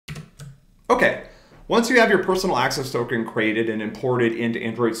Okay, once you have your personal access token created and imported into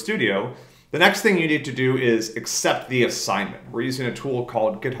Android Studio, the next thing you need to do is accept the assignment. We're using a tool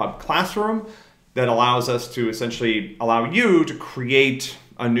called GitHub Classroom that allows us to essentially allow you to create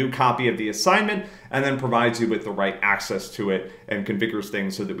a new copy of the assignment and then provides you with the right access to it and configures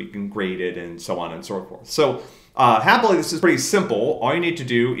things so that we can grade it and so on and so forth. So happily, this is pretty simple. All you need to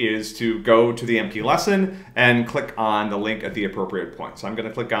do is to go to the MP lesson and click on the link at the appropriate point. So I'm going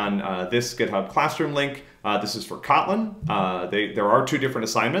to click on this GitHub Classroom link. This is for Kotlin. There are two different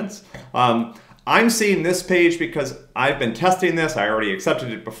assignments. I'm seeing this page because I've been testing this. I already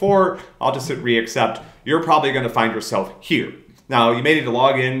accepted it before. I'll just hit re-accept. You're probably going to find yourself here. Now, you may need to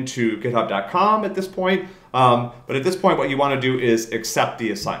log in to github.com at this point, but at this point, what you want to do is accept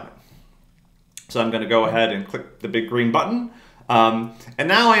the assignment. So I'm going to go ahead and click the big green button. And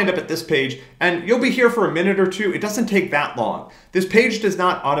now I end up at this page, and you'll be here for a minute or two. It doesn't take that long. This page does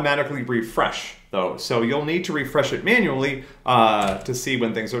not automatically refresh, though, so you'll need to refresh it manually to see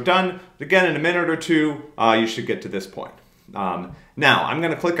when things are done. But again, in a minute or two, you should get to this point. Now, I'm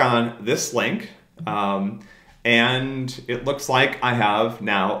going to click on this link. And it looks like I have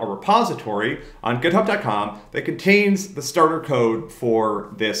now a repository on github.com that contains the starter code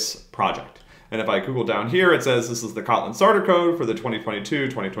for this project. And if I Google down here, it says this is the Kotlin starter code for the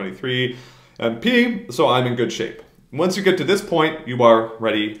 2022-2023 MP, so I'm in good shape. Once you get to this point, you are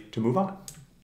ready to move on.